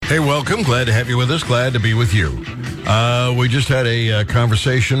Hey, welcome. Glad to have you with us. Glad to be with you. We just had a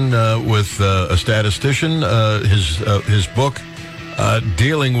conversation with a statistician. His book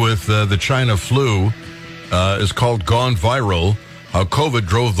dealing with the China flu is called Gone Viral, How COVID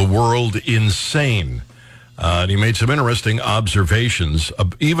Drove the World Insane. And he made some interesting observations,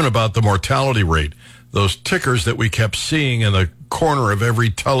 even about the mortality rate. Those tickers that we kept seeing in the corner of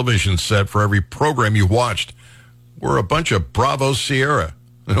every television set for every program you watched were a bunch of Bravo Sierra.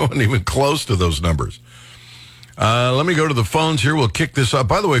 It wasn't even close to those numbers. Let me go to the phones here. We'll kick this up.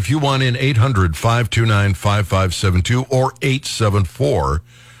 By the way, if you want in, 800-529-5572 or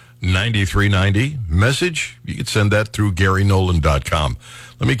 874-9390. Message, you can send that through GaryNolan.com.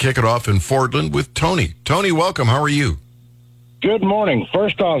 Let me kick it off in Fordland with Tony. Tony, welcome. How are you? Good morning.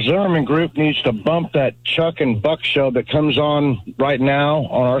 First off, Zimmerman Group needs to bump that Chuck and Buck show that comes on right now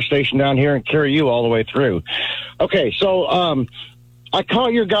on our station down here and carry you all the way through. Okay, so I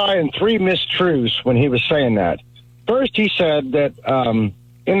caught your guy in 3 mistruths when he was saying that. First, he said that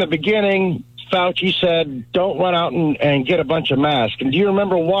in the beginning, Fauci said, don't run out and get a bunch of masks. And do you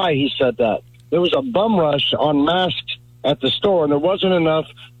remember why he said that? There was a bum rush on masks at the store, and there wasn't enough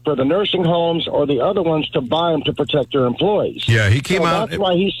for the nursing homes or the other ones to buy them to protect their employees. Yeah, he came out. That's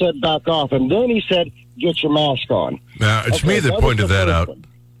why he said back off. And then he said, get your mask on. Now, it's me that pointed that out.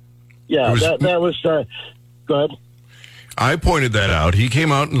 Yeah, that was go ahead. I pointed that out. He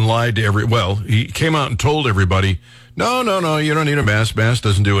came out and lied to he came out and told everybody, no, you don't need a mask. Mask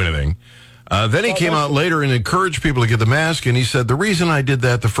doesn't do anything. Then he came out later and encouraged people to get the mask, and he said, the reason I did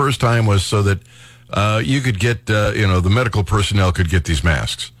that the first time was so that you could get, the medical personnel could get these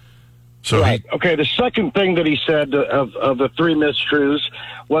masks. So right. Okay, the second thing that he said of the 3 mistruths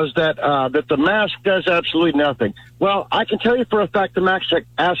was that the mask does absolutely nothing. Well, I can tell you for a fact the mask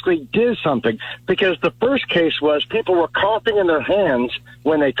actually did something, because the first case was people were coughing in their hands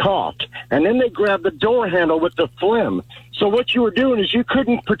when they coughed, and then they grabbed the door handle with the phlegm. So what you were doing is you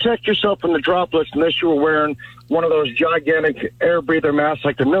couldn't protect yourself from the droplets unless you were wearing one of those gigantic air breather masks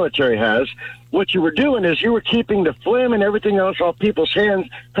like the military has. What you were doing is you were keeping the phlegm and everything else off people's hands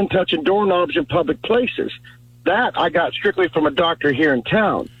from touching doorknobs in public places. That I got strictly from a doctor here in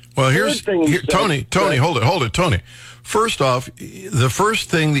town. Well, Tony, hold it, Tony. First off, the first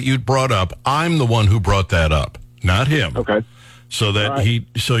thing that you brought up, I'm the one who brought that up, not him. Okay. So that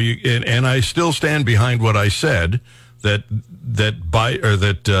and I still stand behind what I said, that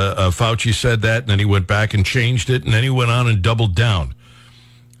Fauci said that, and then he went back and changed it, and then he went on and doubled down.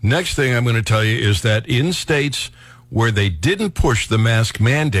 Next thing I'm going to tell you is that in states where they didn't push the mask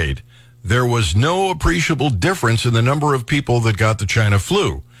mandate, there was no appreciable difference in the number of people that got the China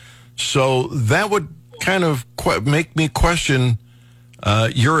flu. So that would kind of make me question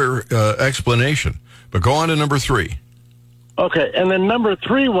your explanation. But go on to number 3. Okay, and then number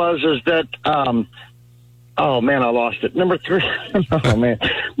 3 is that oh man, I lost it. Number 3. Oh man.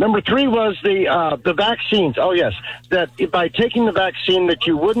 Number 3 was the vaccines. Oh yes, that by taking the vaccine that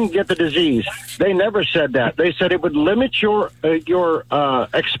you wouldn't get the disease. They never said that. They said it would limit your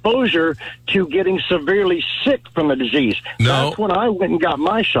exposure to getting severely sick from the disease. No. That's when I went and got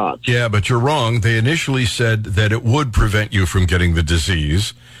my shots. Yeah, but you're wrong. They initially said that it would prevent you from getting the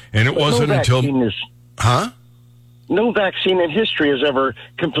disease, and it wasn't until no vaccine in history has ever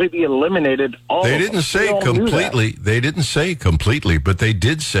completely eliminated all. They didn't say completely. They didn't say completely, but they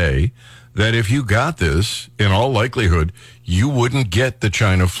did say that if you got this, in all likelihood, you wouldn't get the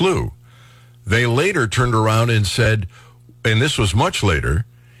China flu. They later turned around and said, and this was much later,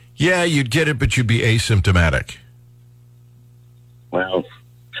 yeah, you'd get it, but you'd be asymptomatic. Well,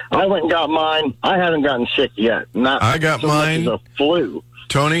 I went and got mine. I haven't gotten sick yet. I got mine. The flu.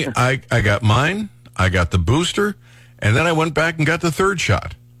 Tony, I got mine. I got the booster. And then I went back and got the 3rd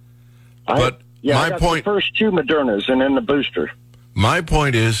shot. I got the first 2 Modernas and then the booster. My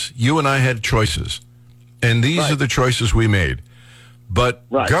point is, you and I had choices, and these are the choices we made. But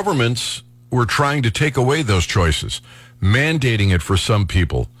governments were trying to take away those choices, mandating it for some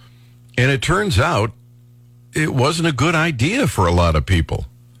people. And it turns out it wasn't a good idea for a lot of people.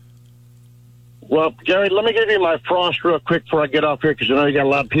 Well, Gary, let me give you my frost real quick before I get off here, because I know you got a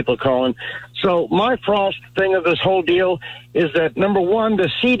lot of people calling. So my frost thing of this whole deal is that, number 1,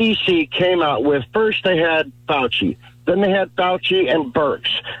 the CDC came out with, first they had Fauci, then they had Fauci and Birx,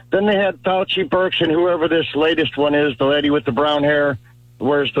 then they had Fauci, Birx, and whoever this latest one is, the lady with the brown hair,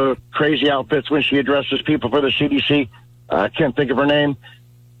 wears the crazy outfits when she addresses people for the CDC. I can't think of her name.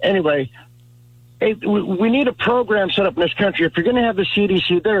 Anyway, we need a program set up in this country. If you're going to have the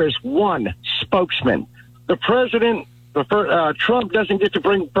CDC, there is one spokesman. The president, Trump, doesn't get to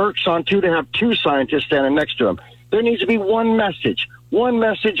bring Birx on to have 2 scientists standing next to him. There needs to be one message, one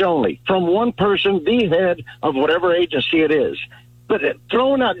message only from one person, the head of whatever agency it is. But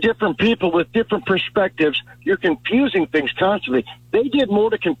throwing out different people with different perspectives, you're confusing things constantly. They did more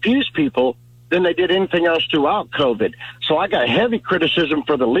to confuse people than they did anything else throughout COVID. So I got heavy criticism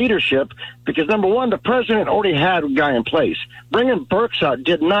for the leadership because, number one, the president already had a guy in place. Bringing Birx out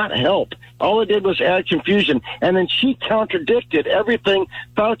did not help. All it did was add confusion. And then she contradicted everything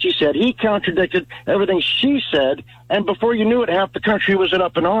Fauci said. He contradicted everything she said. And before you knew it, half the country was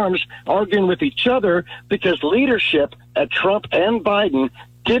up in arms arguing with each other because leadership at Trump and Biden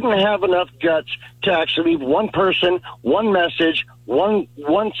didn't have enough guts to actually leave one person, one message, one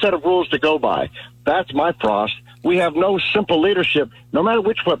set of rules to go by. That's my frost. We have no simple leadership, no matter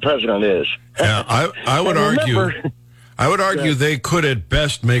which what president is. Yeah, I would argue. I would argue they could at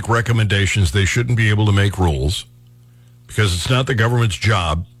best make recommendations. They shouldn't be able to make rules because it's not the government's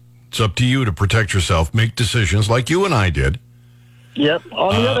job. It's up to you to protect yourself, make decisions like you and I did. Yep.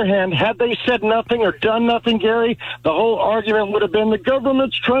 On the other hand, had they said nothing or done nothing, Gary, the whole argument would have been the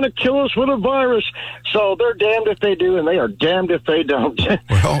government's trying to kill us with a virus. So they're damned if they do, and they are damned if they don't.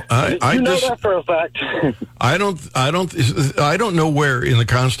 Well, I know that for a fact. I don't know where in the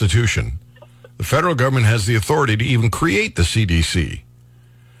Constitution the federal government has the authority to even create the CDC.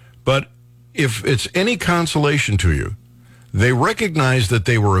 But if it's any consolation to you, they recognize that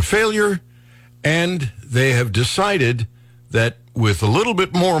they were a failure, and they have decided that with a little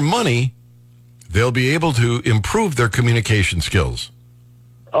bit more money, they'll be able to improve their communication skills.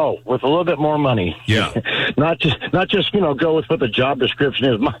 Oh, with a little bit more money. Yeah. not just go with what the job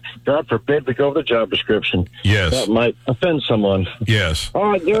description is. God forbid we go with the job description. Yes. That might offend someone. Yes. All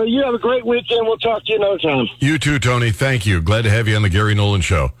right, Gary, you have a great weekend. We'll talk to you another time. You too, Tony. Thank you. Glad to have you on the Gary Nolan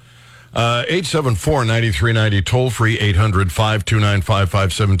Show. 874-9390, toll free,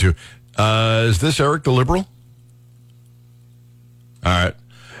 800-529-5572. Is this Eric the Liberal? All right.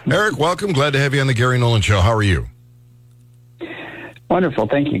 Eric, welcome. Glad to have you on the Gary Nolan Show. How are you? Wonderful.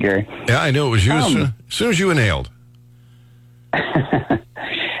 Thank you, Gary. Yeah, I knew it was you as soon as you inhaled.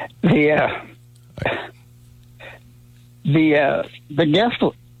 Your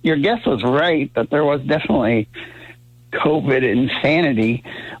guest was right that there was definitely COVID insanity.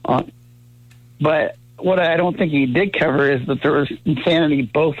 But what I don't think he did cover is that there was insanity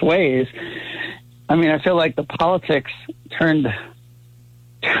both ways. I mean, I feel like the politics turned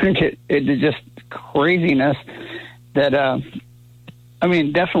it into just craziness that,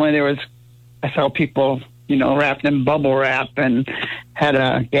 definitely I saw people, wrapped in bubble wrap and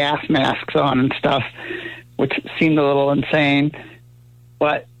had gas masks on and stuff, which seemed a little insane.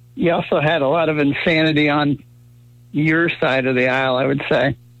 But you also had a lot of insanity on your side of the aisle, I would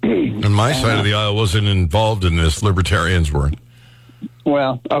say. And my side of the aisle wasn't involved in this. Libertarians weren't.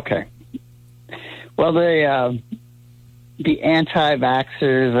 Well, okay. Well, the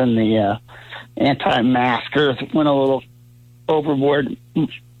anti-vaxxers and the anti-maskers went a little overboard.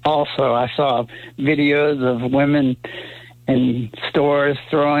 Also, I saw videos of women in stores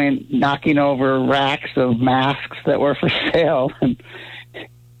knocking over racks of masks that were for sale,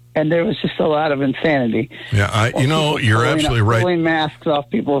 and there was just a lot of insanity. Yeah, you're absolutely right. Pulling masks off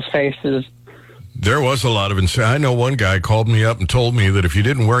people's faces. There was a lot of insanity. I know one guy called me up and told me that if you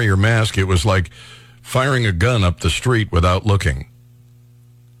didn't wear your mask, it was like firing a gun up the street without looking.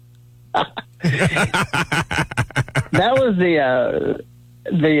 That was the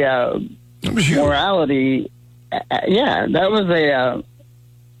morality. Yeah, that was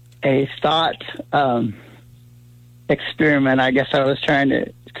a thought experiment. I guess I was trying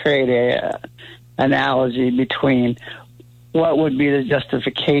to create a analogy between what would be the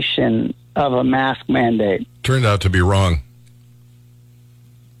justification of a mask mandate. Turned out to be wrong.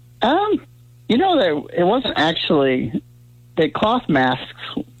 It wasn't actually. The cloth masks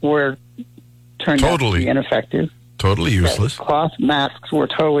turned out to be ineffective. Totally useless. Cloth masks were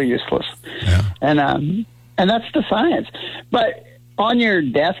totally useless. Yeah. And that's the science. But on your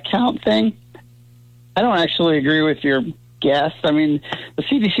death count thing, I don't actually agree with your guess. I mean, the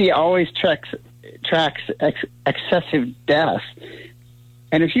CDC always tracks excessive deaths.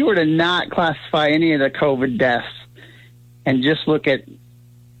 And if you were to not classify any of the COVID deaths and just look at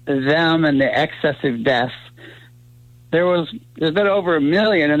them and the excessive deaths, there's been over 1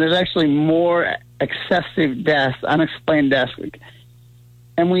 million, and there's actually more excessive deaths, unexplained deaths.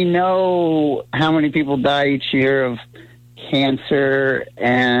 And we know how many people die each year of cancer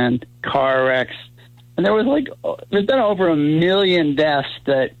and car wrecks. And there's been over 1 million deaths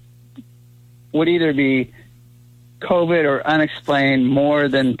that would either be COVID or unexplained more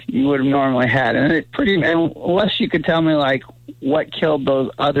than you would have normally had. And unless you could tell me what killed those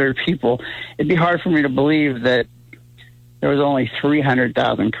other people, it'd be hard for me to believe that there was only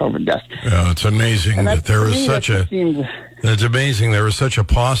 300,000 COVID deaths. Yeah, it's amazing that there was it's amazing there was such a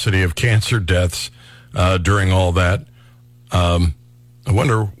paucity of cancer deaths during all that. I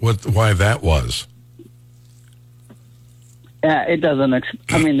wonder why that was. Yeah, it doesn't.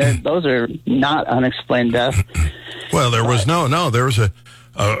 Those are not unexplained deaths. Well, there was there was a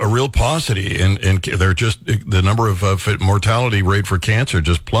real paucity, and they're just the number of mortality rate for cancer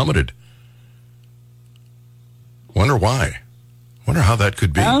just plummeted. Wonder why? Wonder how that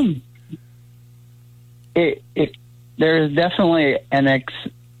could be. There is definitely an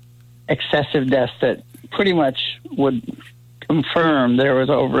excessive deaths that pretty much would confirm there was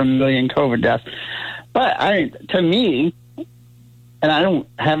over 1 million COVID deaths. But to me, and I don't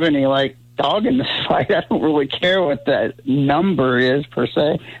have any dog in this fight. I don't really care what that number is per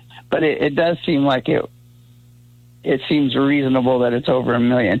se, but it does seem like it seems reasonable that it's over 1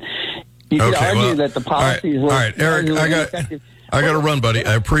 million. You could argue that the policies all right, Eric, I got to run, buddy.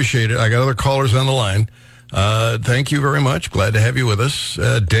 I appreciate it. I got other callers on the line. Thank you very much. Glad to have you with us.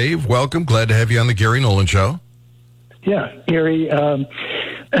 Dave, welcome. Glad to have you on the Gary Nolan Show. Yeah, Gary,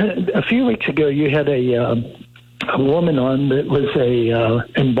 a few weeks ago you had a woman on that was a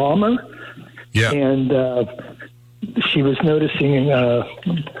embalmer. Yeah. And she was noticing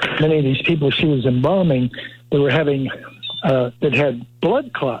many of these people she was embalming, they were having, that had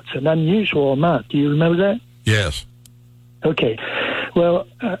blood clots, an unusual amount. Do you remember that? Yes. Okay. Well,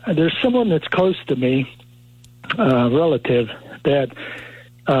 there's someone that's close to me, relative, that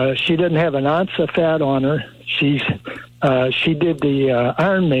she doesn't have an ounce of fat on her. She did the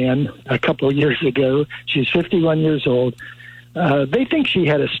Ironman a couple of years ago. She's 51 years old. They think she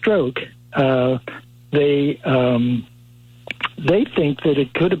had a stroke. They think that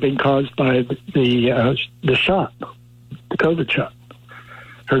it could have been caused by the shot, the COVID shot.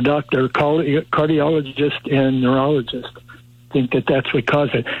 Her doctor, cardiologist, and neurologist think that that's what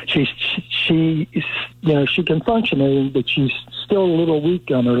caused it. She can function, but she's still a little weak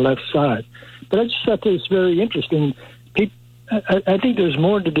on her left side. But I just thought this was very interesting. I think there's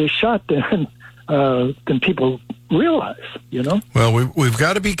more to this shot than people realize, Well, we've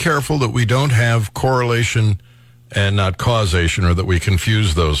got to be careful that we don't have correlation and not causation, or that we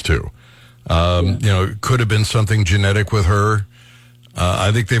confuse those two. It could have been something genetic with her.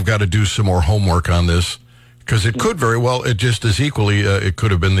 I think they've got to do some more homework on this, because it could very well, it just as equally, it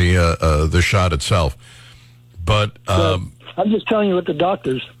could have been the shot itself. But I'm just telling you what the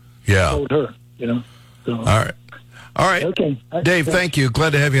doctors told her, So. All right. Okay. Dave, thank you.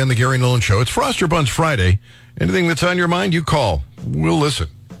 Glad to have you on the Gary Nolan Show. It's Frost Your Buns Friday. Anything that's on your mind, you call. We'll listen.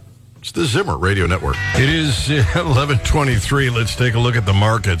 It's the Zimmer Radio Network. It is 11:23. Let's take a look at the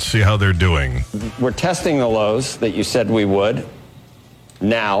markets, see how they're doing. We're testing the lows that you said we would.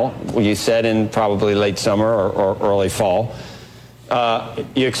 Now, you said in probably late summer or early fall.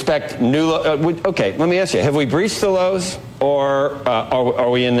 You expect new okay, let me ask you. Have we breached the lows, or are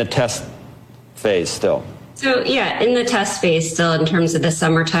we in the test phase still? So, in the test phase still in terms of the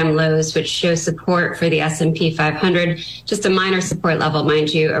summertime lows, which show support for the S&P 500, just a minor support level,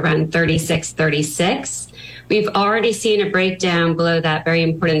 mind you, around 36.36. We've already seen a breakdown below that very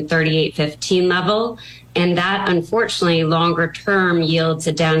important 38.15 level. And that, unfortunately, longer term yields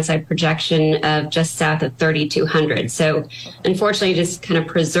a downside projection of just south of 3,200. So, unfortunately, just kind of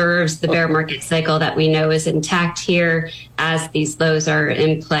preserves the bear market cycle that we know is intact here as these lows are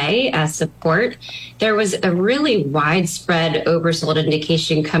in play as support. There was a really widespread oversold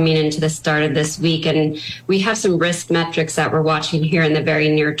indication coming into the start of this week, and we have some risk metrics that we're watching here in the very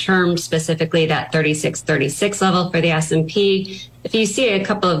near term, specifically that 36.36 level for the S&P. If you see a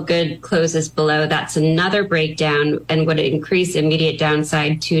couple of good closes below, that's another breakdown and would increase immediate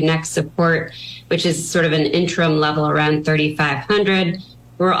downside to next support, which is sort of an interim level around 3,500.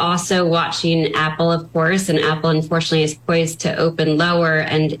 We're also watching Apple, of course, and Apple, unfortunately, is poised to open lower.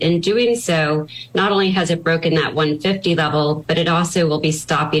 And in doing so, not only has it broken that 150 level, but it also will be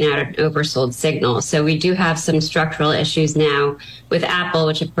stopping out an oversold signal. So we do have some structural issues now with Apple,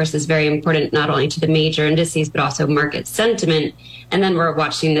 which, of course, is very important not only to the major indices, but also market sentiment. And then we're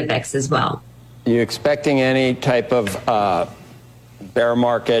watching the VIX as well. Are you expecting any type of bear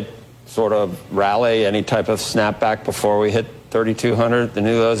market sort of rally, any type of snapback before we hit 3,200, the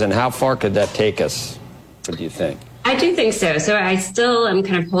new lows, and how far could that take us? What do you think? I do think so. So I still am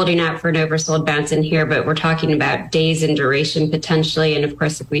kind of holding out for an oversold bounce in here, but we're talking about days in duration potentially. And of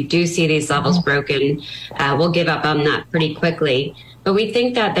course, if we do see these levels broken, we'll give up on that pretty quickly. But we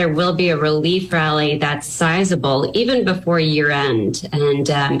think that there will be a relief rally that's sizable even before year end.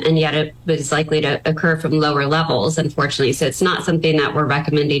 And yet it was likely to occur from lower levels, unfortunately. So it's not something that we're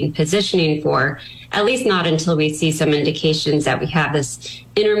recommending positioning for, at least not until we see some indications that we have this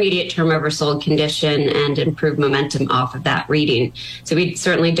intermediate term oversold condition and improved momentum off of that reading. So we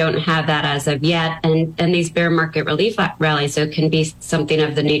certainly don't have that as of yet. And these bear market relief rallies, so can be something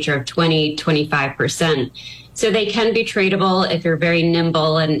of the nature of 20, 25%. So they can be tradable if you're very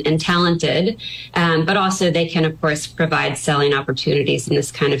nimble and talented, but also they can, of course, provide selling opportunities in this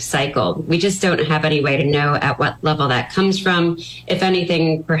kind of cycle. We just don't have any way to know at what level that comes from. If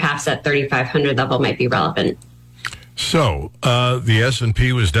anything, perhaps that 3,500 level might be relevant. So the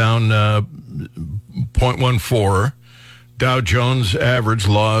S&P was down 0.14. Dow Jones average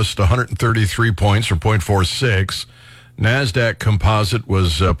lost 133 points, or 0.46. NASDAQ composite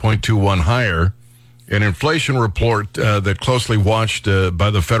was 0.21 higher. An inflation report that closely watched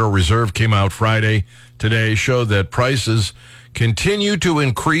by the Federal Reserve came out Friday today showed that prices continue to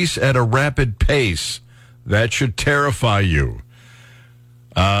increase at a rapid pace. That should terrify you.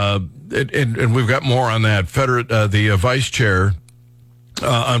 And we've got more on that. The vice chair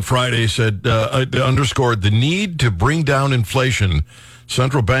on Friday said, underscored the need to bring down inflation.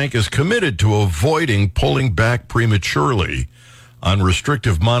 Central bank is committed to avoiding pulling back prematurely on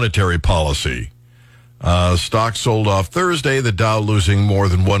restrictive monetary policy. Stocks sold off Thursday, the Dow losing more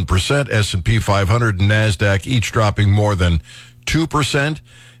than 1%, S&P 500 and NASDAQ each dropping more than 2%.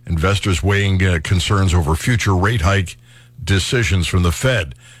 Investors weighing concerns over future rate hike decisions from the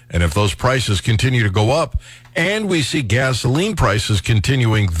Fed. And if those prices continue to go up and we see gasoline prices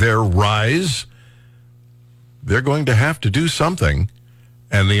continuing their rise, they're going to have to do something.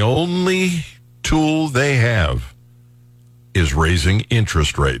 And the only tool they have is raising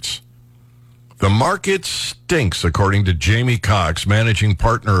interest rates. The market stinks, according to Jamie Cox, managing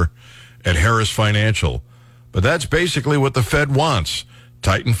partner at Harris Financial. But that's basically what the Fed wants.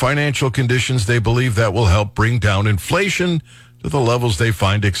 Tighten financial conditions. They believe that will help bring down inflation to the levels they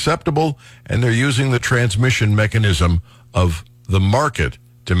find acceptable, and they're using the transmission mechanism of the market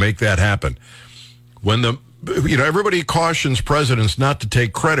to make that happen. Everybody cautions presidents not to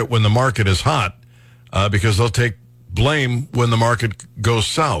take credit when the market is hot, because they'll take blame when the market goes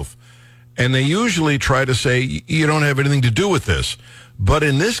south. And they usually try to say, you don't have anything to do with this. But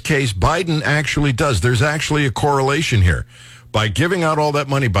in this case, Biden actually does. There's actually a correlation here. By giving out all that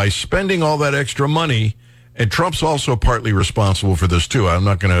money, by spending all that extra money, and Trump's also partly responsible for this too. I'm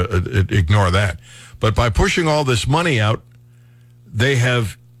not going to ignore that. But by pushing all this money out, they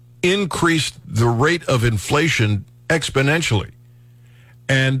have increased the rate of inflation exponentially.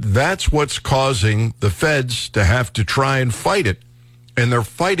 And that's what's causing the feds to have to try and fight it. And they're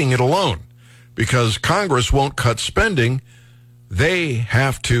fighting it alone because Congress won't cut spending. They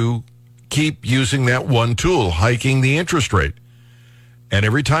have to keep using that one tool, hiking the interest rate. And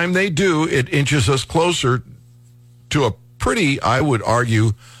every time they do, it inches us closer to a pretty, I would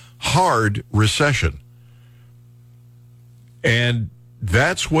argue, hard recession. And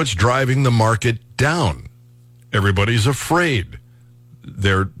that's what's driving the market down. Everybody's afraid.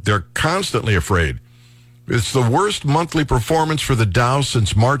 They're constantly afraid. It's the worst monthly performance for the Dow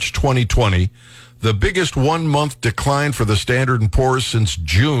since March 2020, the biggest one-month decline for the Standard & Poor's since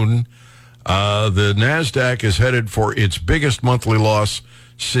June. The NASDAQ is headed for its biggest monthly loss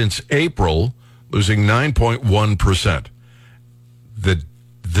since April, losing 9.1%.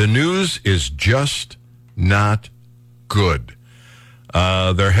 The news is just not good.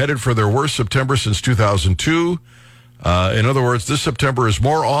 They're headed for their worst September since 2002. In other words, this September is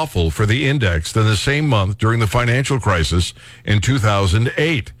more awful for the index than the same month during the financial crisis in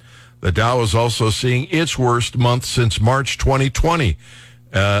 2008. The Dow is also seeing its worst month since March 2020.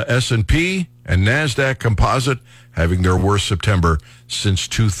 S&P and NASDAQ composite having their worst September since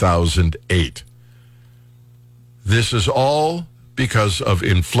 2008. This is all because of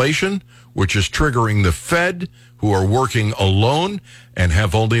inflation, which is triggering the Fed, who are working alone and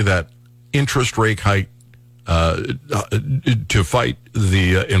have only that interest rate hike to fight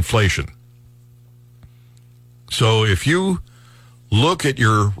the inflation. So if you look at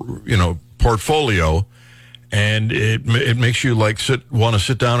your, portfolio and it makes you want to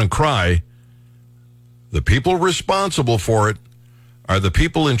sit down and cry, the people responsible for it are the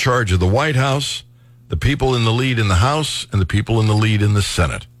people in charge of the White House, the people in the lead in the House, and the people in the lead in the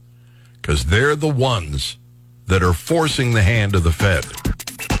Senate, because they're the ones that are forcing the hand of the Fed.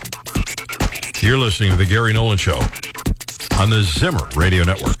 You're listening to The Gary Nolan Show on the Zimmer Radio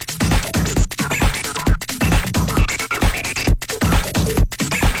Network.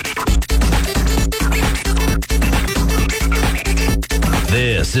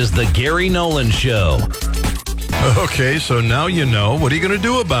 This is the Gary Nolan Show. Okay, so now you know. What are you going to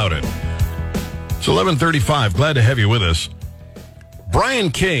do about it? It's 11:35. Glad to have you with us.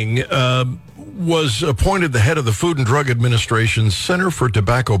 Brian King was appointed the head of the Food and Drug Administration's Center for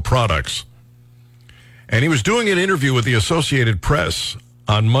Tobacco Products. And he was doing an interview with the Associated Press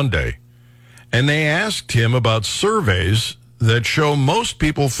on Monday. And they asked him about surveys that show most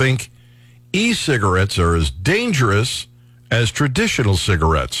people think e-cigarettes are as dangerous as traditional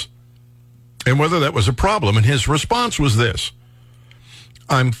cigarettes, and whether that was a problem. And his response was this: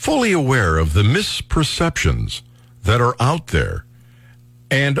 I'm fully aware of the misperceptions that are out there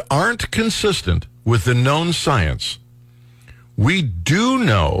and aren't consistent with the known science. We do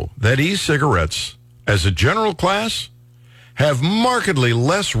know that e-cigarettes, as a general class, have markedly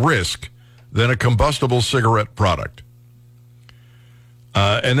less risk than a combustible cigarette product.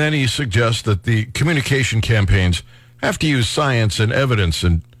 And then he suggests that the communication campaigns have to use science and evidence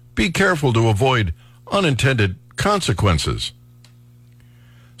and be careful to avoid unintended consequences.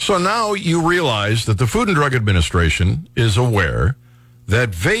 So now you realize that the Food and Drug Administration is aware that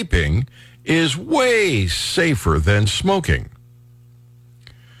vaping is way safer than smoking.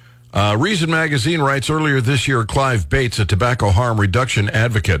 Reason Magazine writes, earlier this year, Clive Bates, a tobacco harm reduction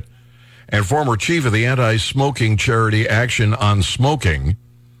advocate and former chief of the anti-smoking charity Action on Smoking,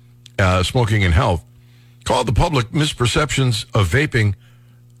 Smoking and Health, called the public misperceptions of vaping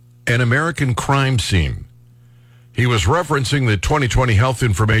an American crime scene. He was referencing the 2020 Health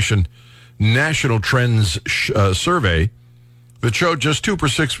Information National Trends survey that showed just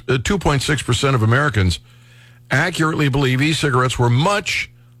 2.6% of Americans accurately believe e-cigarettes were much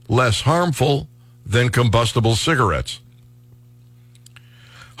less harmful than combustible cigarettes.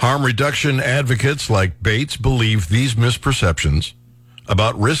 Harm reduction advocates like Bates believe these misperceptions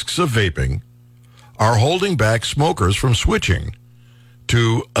about risks of vaping are holding back smokers from switching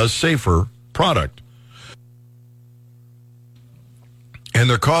to a safer product. And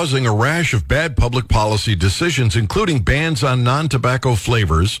they're causing a rash of bad public policy decisions, including bans on non-tobacco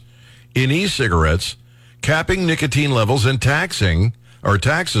flavors in e-cigarettes, capping nicotine levels, and taxes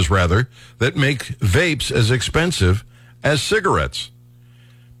that make vapes as expensive as cigarettes.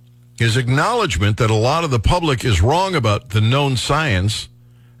 His acknowledgement that a lot of the public is wrong about the known science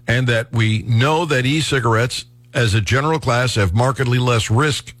and that we know that e-cigarettes as a general class have markedly less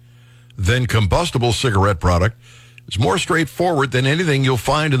risk than combustible cigarette product is more straightforward than anything you'll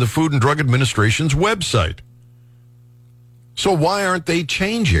find in the Food and Drug Administration's website. So why aren't they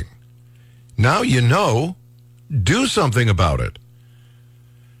changing? Now you know, do something about it.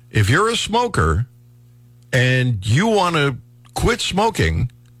 If you're a smoker and you want to quit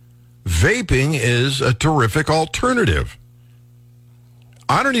smoking, vaping is a terrific alternative.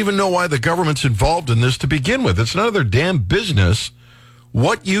 I don't even know why the government's involved in this to begin with. It's none of their damn business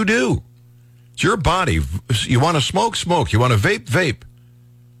what you do. It's your body. You want to smoke, smoke. You want to vape, vape.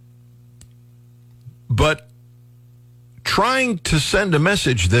 But trying to send a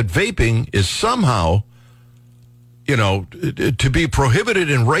message that vaping is somehow, to be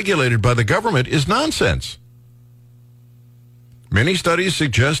prohibited and regulated by the government is nonsense. Many studies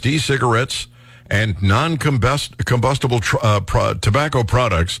suggest e-cigarettes and non-combustible tobacco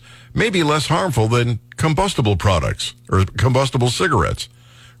products may be less harmful than combustible products or combustible cigarettes,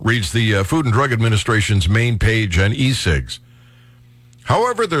 reads the Food and Drug Administration's main page on e-cigs.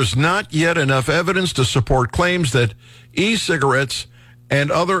 However, there's not yet enough evidence to support claims that e-cigarettes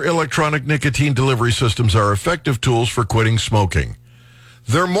and other electronic nicotine delivery systems are effective tools for quitting smoking.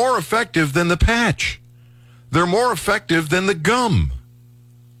 They're more effective than the patch. They're more effective than the gum.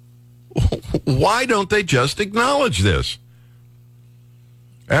 Why don't they just acknowledge this?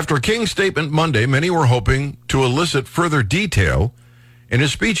 After King's statement Monday, many were hoping to elicit further detail in a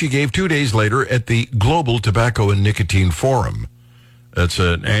speech he gave 2 days later at the Global Tobacco and Nicotine Forum. That's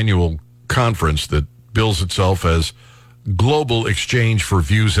an annual conference that bills itself as global exchange for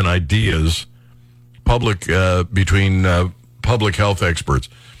views and ideas, between public health experts.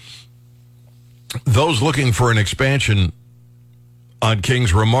 Those looking for an expansion on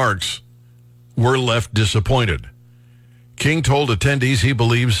King's remarks were left disappointed. King told attendees he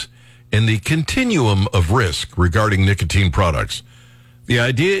believes in the continuum of risk regarding nicotine products. The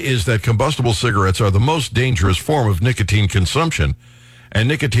idea is that combustible cigarettes are the most dangerous form of nicotine consumption, and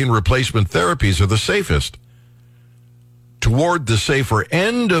nicotine replacement therapies are the safest. Toward the safer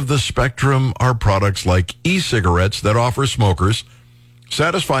end of the spectrum are products like e-cigarettes that offer smokers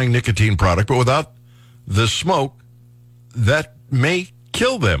satisfying nicotine product, but without the smoke that may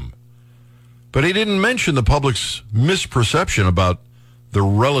kill them. But he didn't mention the public's misperception about the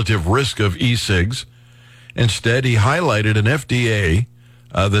relative risk of e-cigs. Instead, he highlighted an FDA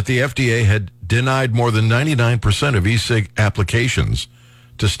that the FDA had denied more than 99% of e-cig applications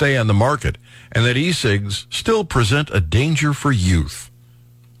to stay on the market, and that e-cigs still present a danger for youth.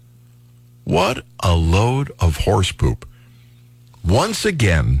 What a load of horse poop. Once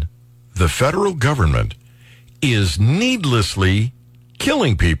again, the federal government is needlessly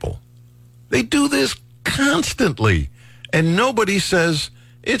killing people. They do this constantly, and nobody says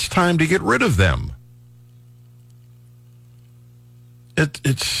it's time to get rid of them.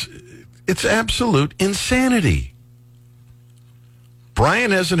 It's absolute insanity.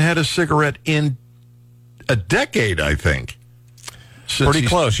 Brian hasn't had a cigarette in a decade, I think. Pretty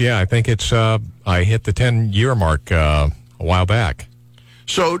close, yeah. I think it's, I hit the 10-year mark a while back.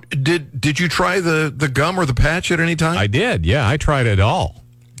 So did you try the gum or the patch at any time? I did, yeah. I tried it all.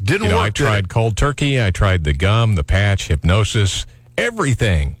 Didn't work, I tried cold turkey. I tried the gum, the patch, hypnosis,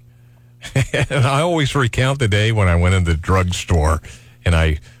 everything. And I always recount the day when I went in the drugstore and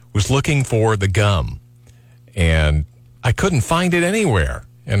I was looking for the gum. And I couldn't find it anywhere.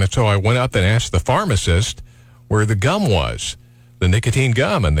 And so I went up and asked the pharmacist where the gum was, the nicotine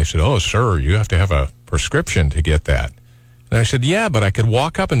gum. And they said, "Oh, sir, you have to have a prescription to get that." And I said, "Yeah, but I could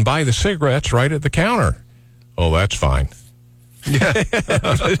walk up and buy the cigarettes right at the counter." "Oh, that's fine." Yeah.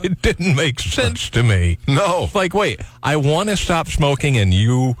 It didn't make sense to me. No. Like, wait, I want to stop smoking and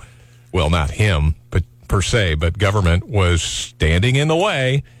you, well, not him, but per se, but government was standing in the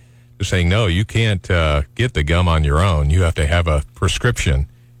way, saying, no, you can't get the gum on your own. You have to have a prescription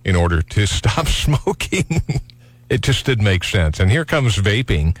in order to stop smoking. It just didn't make sense. And here comes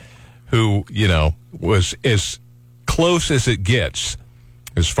vaping, who, was as close as it gets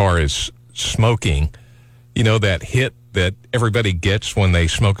as far as smoking. That hit that everybody gets when they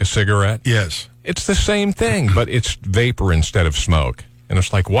smoke a cigarette? Yes. It's the same thing, but it's vapor instead of smoke. And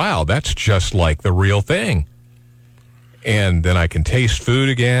it's like, wow, that's just like the real thing. And then I can taste food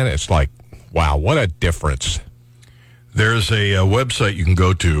again. It's like, wow, what a difference. There's a website you can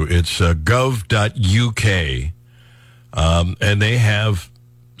go to. It's gov.uk, and they have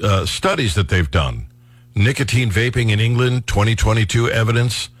studies that they've done. Nicotine vaping in England, 2022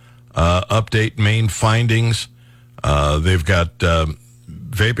 evidence, update main findings. They've got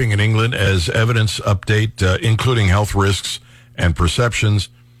vaping in England as evidence update, including health risks and perceptions.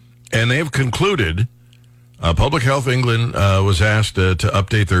 And they've concluded, Public Health England was asked to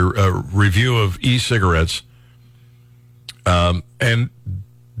update their review of e-cigarettes. And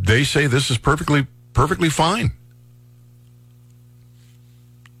they say this is perfectly fine.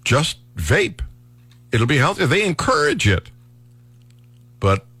 Just vape. It'll be healthy. They encourage it.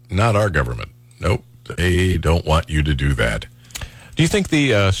 But not our government. Nope. They don't want you to do that. Do you think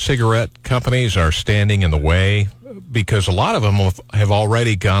the cigarette companies are standing in the way? Because a lot of them have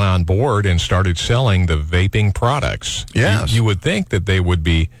already gone on board and started selling the vaping products. Yes. You would think that they would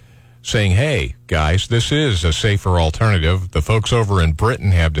be saying, hey, guys, this is a safer alternative. The folks over in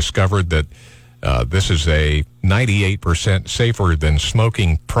Britain have discovered that this is a 98% safer than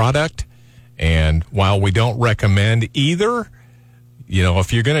smoking product. And while we don't recommend either,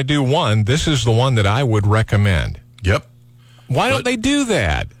 if you're going to do one, this is the one that I would recommend. Yep. Why don't they do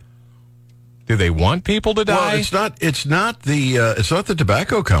that? Do they want people to die? Well, it's not the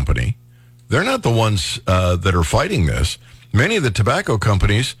tobacco company. They're not the ones that are fighting this. Many of the tobacco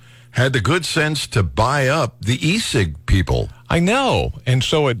companies had the good sense to buy up the e-cig people. I know. And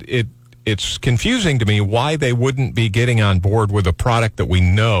so it's confusing to me why they wouldn't be getting on board with a product that we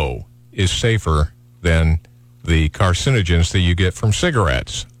know is safer than the carcinogens that you get from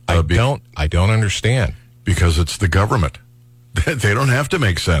cigarettes. I don't understand. Because it's the government. They don't have to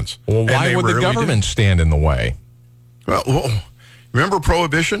make sense. Well, why would the government stand in the way? Well, remember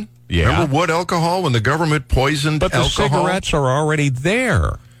Prohibition? Yeah. Remember wood alcohol when the government poisoned but alcohol? But the cigarettes are already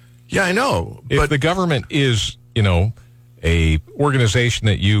there. Yeah, I know. If the government is, a organization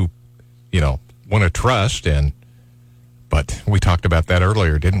that you want to trust, but we talked about that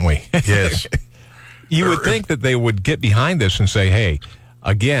earlier, didn't we? Yes. You would think that they would get behind this and say, hey,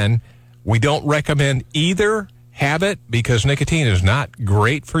 again, we don't recommend either habit because nicotine is not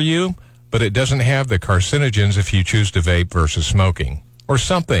great for you, but it doesn't have the carcinogens if you choose to vape versus smoking or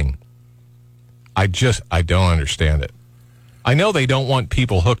something. I don't understand it. I know they don't want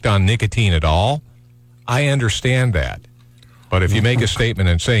people hooked on nicotine at all. I understand that. But if you make a statement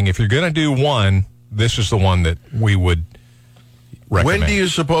and saying, if you're going to do one, this is the one that we would recommend. When do you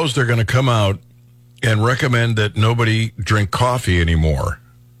suppose they're going to come out and recommend that nobody drink coffee anymore?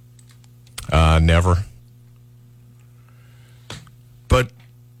 Never. But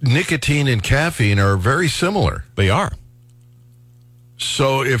nicotine and caffeine are very similar. They are.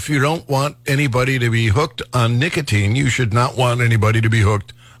 So if you don't want anybody to be hooked on nicotine, you should not want anybody to be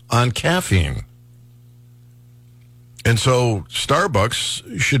hooked on caffeine. And so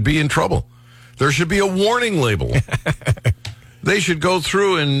Starbucks should be in trouble. There should be a warning label. They should go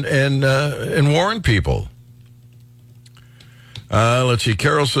through and warn people. Let's see.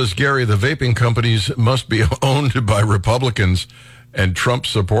 Carol says, Gary, the vaping companies must be owned by Republicans and Trump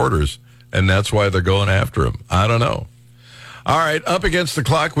supporters, and that's why they're going after him. I don't know. All right, up against the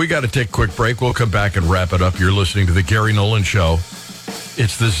clock. We got to take a quick break. We'll come back and wrap it up. You're listening to the Gary Nolan Show.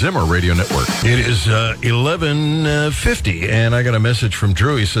 It's the Zimmer Radio Network. It is 11:50, and I got a message from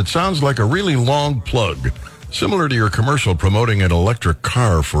Drew. He said, sounds like a really long plug, similar to your commercial promoting an electric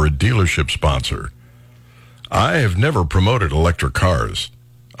car for a dealership sponsor. I have never promoted electric cars.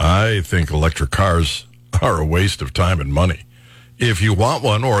 I think electric cars are a waste of time and money. If you want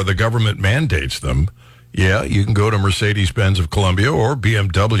one or the government mandates them, yeah, you can go to Mercedes-Benz of Columbia or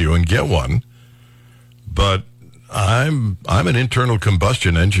BMW and get one. But I'm an internal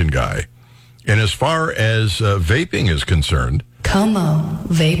combustion engine guy. And as far as vaping is concerned... Como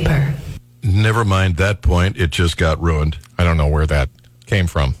vapor. Never mind that point. It just got ruined. I don't know where that came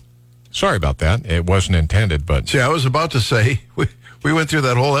from. Sorry about that. It wasn't intended, but... See, I was about to say, we went through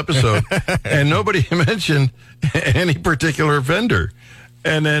that whole episode, and nobody mentioned any particular vendor.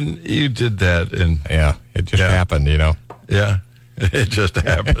 And then you did that, and... Yeah, it just happened, you know. Yeah, it just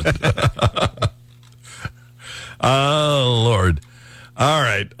happened. Oh, Lord. All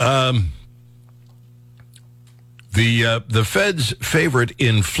right. The Fed's favorite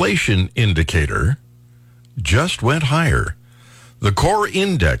inflation indicator just went higher. The core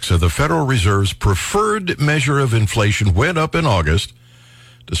index of the Federal Reserve's preferred measure of inflation went up in August,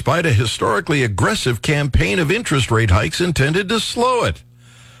 despite a historically aggressive campaign of interest rate hikes intended to slow it.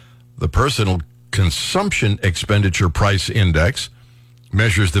 The Personal Consumption Expenditure Price Index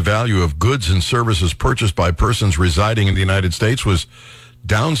measures the value of goods and services purchased by persons residing in the United States, was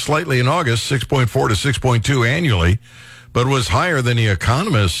down slightly in August, 6.4 to 6.2 annually, but was higher than the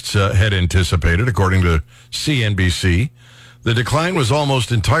economists had anticipated, according to CNBC. The decline was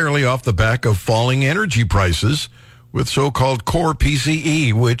almost entirely off the back of falling energy prices, with so-called core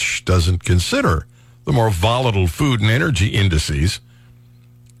PCE, which doesn't consider the more volatile food and energy indices,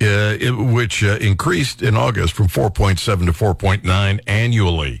 which increased in August from 4.7 to 4.9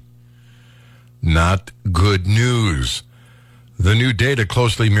 annually. Not good news. The new data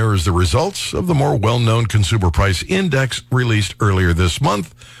closely mirrors the results of the more well-known Consumer Price Index released earlier this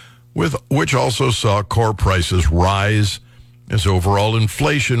month, which also saw core prices rise as overall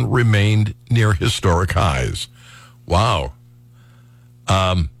inflation remained near historic highs. Wow.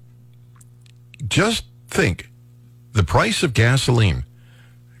 Just think, the price of gasoline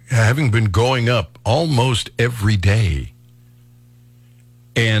having been going up almost every day,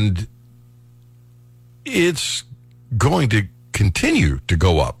 and it's going to continue to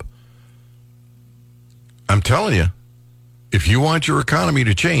go up. I'm telling you, if you want your economy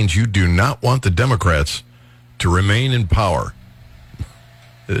to change, you do not want the Democrats to remain in power.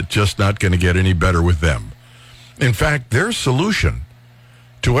 It's just not going to get any better with them. In fact, their solution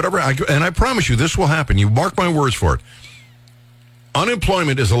to whatever, and I promise you this will happen, you mark my words for it,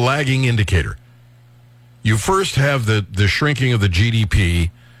 unemployment is a lagging indicator. You first have the shrinking of the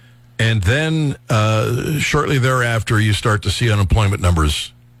GDP, and then shortly thereafter you start to see unemployment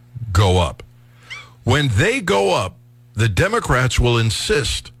numbers go up. When they go up, the Democrats will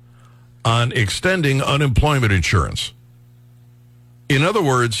insist on extending unemployment insurance. In other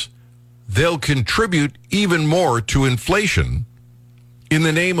words, they'll contribute even more to inflation in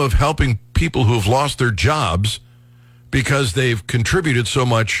the name of helping people who have lost their jobs because they've contributed so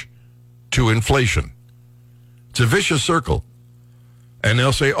much to inflation. It's a vicious circle. And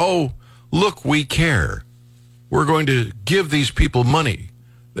they'll say, oh, look, we care. We're going to give these people money.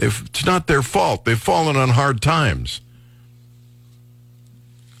 It's not their fault. They've fallen on hard times.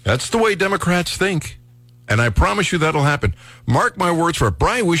 That's the way Democrats think. And I promise you that'll happen. Mark my words for it.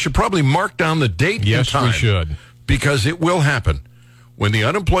 Brian, we should probably mark down the date and time. Yes, we should. Because it will happen. When the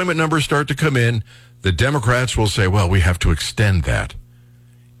unemployment numbers start to come in, the Democrats will say, well, we have to extend that.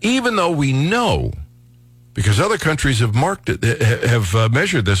 Even though we know, because other countries have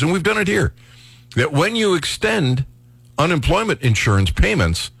measured this, and we've done it here, that when you extend unemployment insurance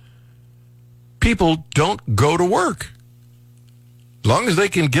payments, people don't go to work. As long as they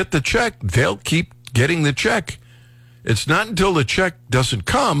can get the check, they'll keep getting the check. It's not until the check doesn't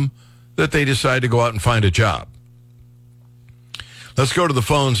come that they decide to go out and find a job. Let's go to the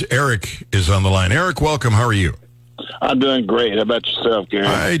phones. Eric is on the line. Eric, welcome. How are you? I'm doing great. How about yourself,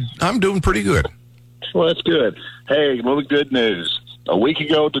 Gary? I'm doing pretty good. Well, that's good. Hey, well, good news. a week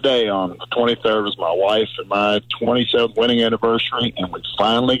ago today, on the 23rd, was my wife and my 27th wedding anniversary, and we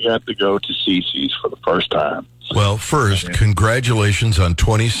finally got to go to CiCi's for the first time. Well, first, congratulations on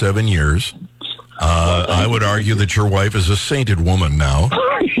 27 years. I would argue that your wife is a sainted woman now.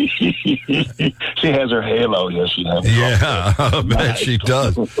 She has her halo, yes, she has. Yeah, I bet she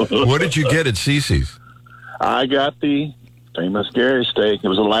does. What did you get at CiCi's? I got the famous Gary steak. It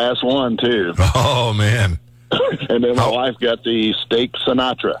was the last one, too. Oh, man. And then my wife got the steak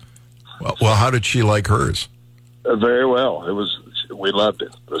Sinatra. Well, how did she like hers? Very well. We loved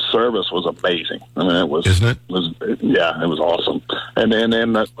it. The service was amazing. I mean, it was. Isn't it? Yeah, it was awesome. And then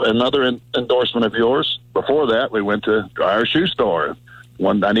another endorsement of yours. Before that, we went to our shoe store.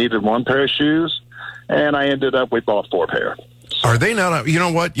 I needed one pair of shoes, and we bought 4 pair. Are they not? You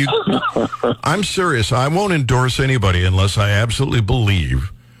know what? I'm serious. I won't endorse anybody unless I absolutely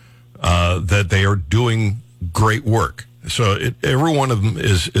believe that they are doing great work. So every one of them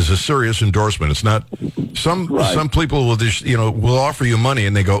is a serious endorsement. It's not some people will just will offer you money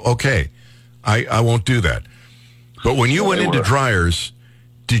and they go, okay, I won't do that. But when you went into Dryers,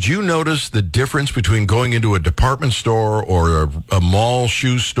 did you notice the difference between going into a department store or a mall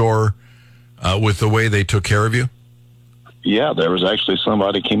shoe store with the way they took care of you? Yeah, there was actually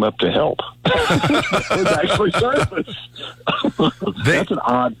somebody came up to help. It was actually service. That's an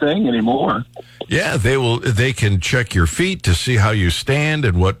odd thing anymore. Yeah, they can check your feet to see how you stand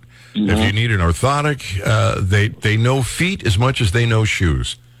and what if you need an orthotic. They know feet as much as they know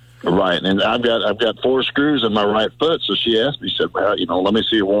shoes. Right, and I've got 4 screws in my right foot. So she asked me, she said, well, let me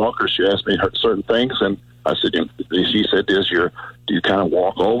see you walk. Or she asked me certain things, and I said, she said, do you kind of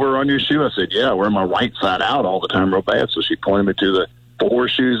walk over on your shoe? I said, yeah, I wear my right side out all the time real bad. So she pointed me to the 4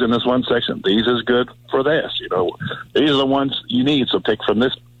 shoes in this one section. These is good for this. These are the ones you need. So pick from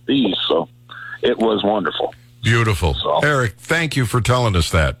these. So it was wonderful. Beautiful. So, Eric, thank you for telling us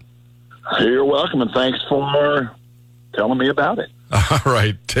that. You're welcome, and thanks for telling me about it. All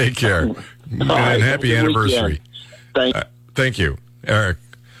right. Take care. And happy anniversary. Thank you, Eric.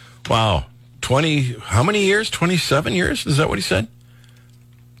 Wow. How many years? 27 years? Is that what he said?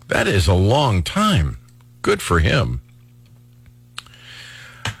 That is a long time. Good for him.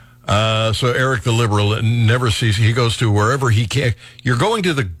 So Eric the liberal never sees. He goes to wherever he can. You're going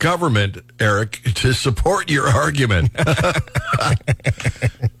to the government, Eric, to support your argument.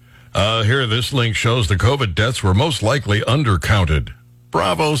 Here, this link shows the COVID deaths were most likely undercounted.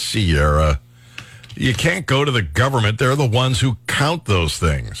 Bravo, Sierra. You can't go to the government. They're the ones who count those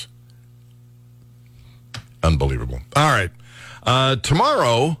things. Unbelievable. All right.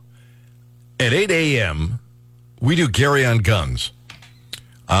 Tomorrow at 8 a.m., we do Gary on Guns.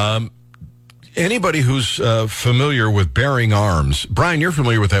 Anybody who's familiar with Bearing Arms, Brian, you're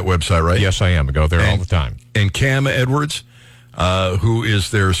familiar with that website, right? Yes, I am. I go there all the time. And Cam Edwards, who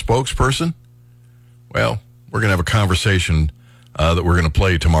is their spokesperson. Well, we're going to have a conversation that we're going to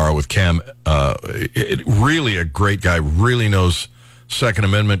play tomorrow with Cam. Really a great guy, really knows Second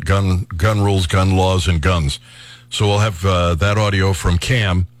Amendment, gun rules, gun laws, and guns. So we'll have that audio from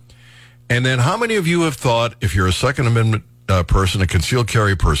Cam. And then how many of you have thought, if you're a Second Amendment person, a concealed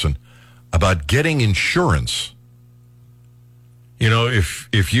carry person, about getting insurance?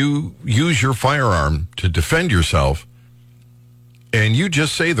 If you use your firearm to defend yourself and you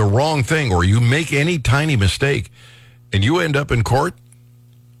just say the wrong thing or you make any tiny mistake and you end up in court,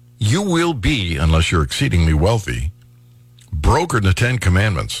 you will be, unless you're exceedingly wealthy, brokered the 10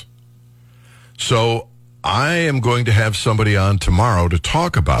 Commandments. So I am going to have somebody on tomorrow to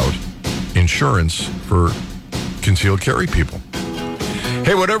talk about insurance for concealed carry people.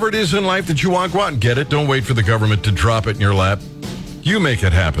 Hey, whatever it is in life that you want, go out and get it. Don't wait for the government to drop it in your lap. You make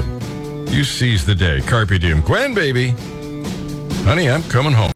it happen. You seize the day. Carpe diem. Gwen, baby. Honey, I'm coming home.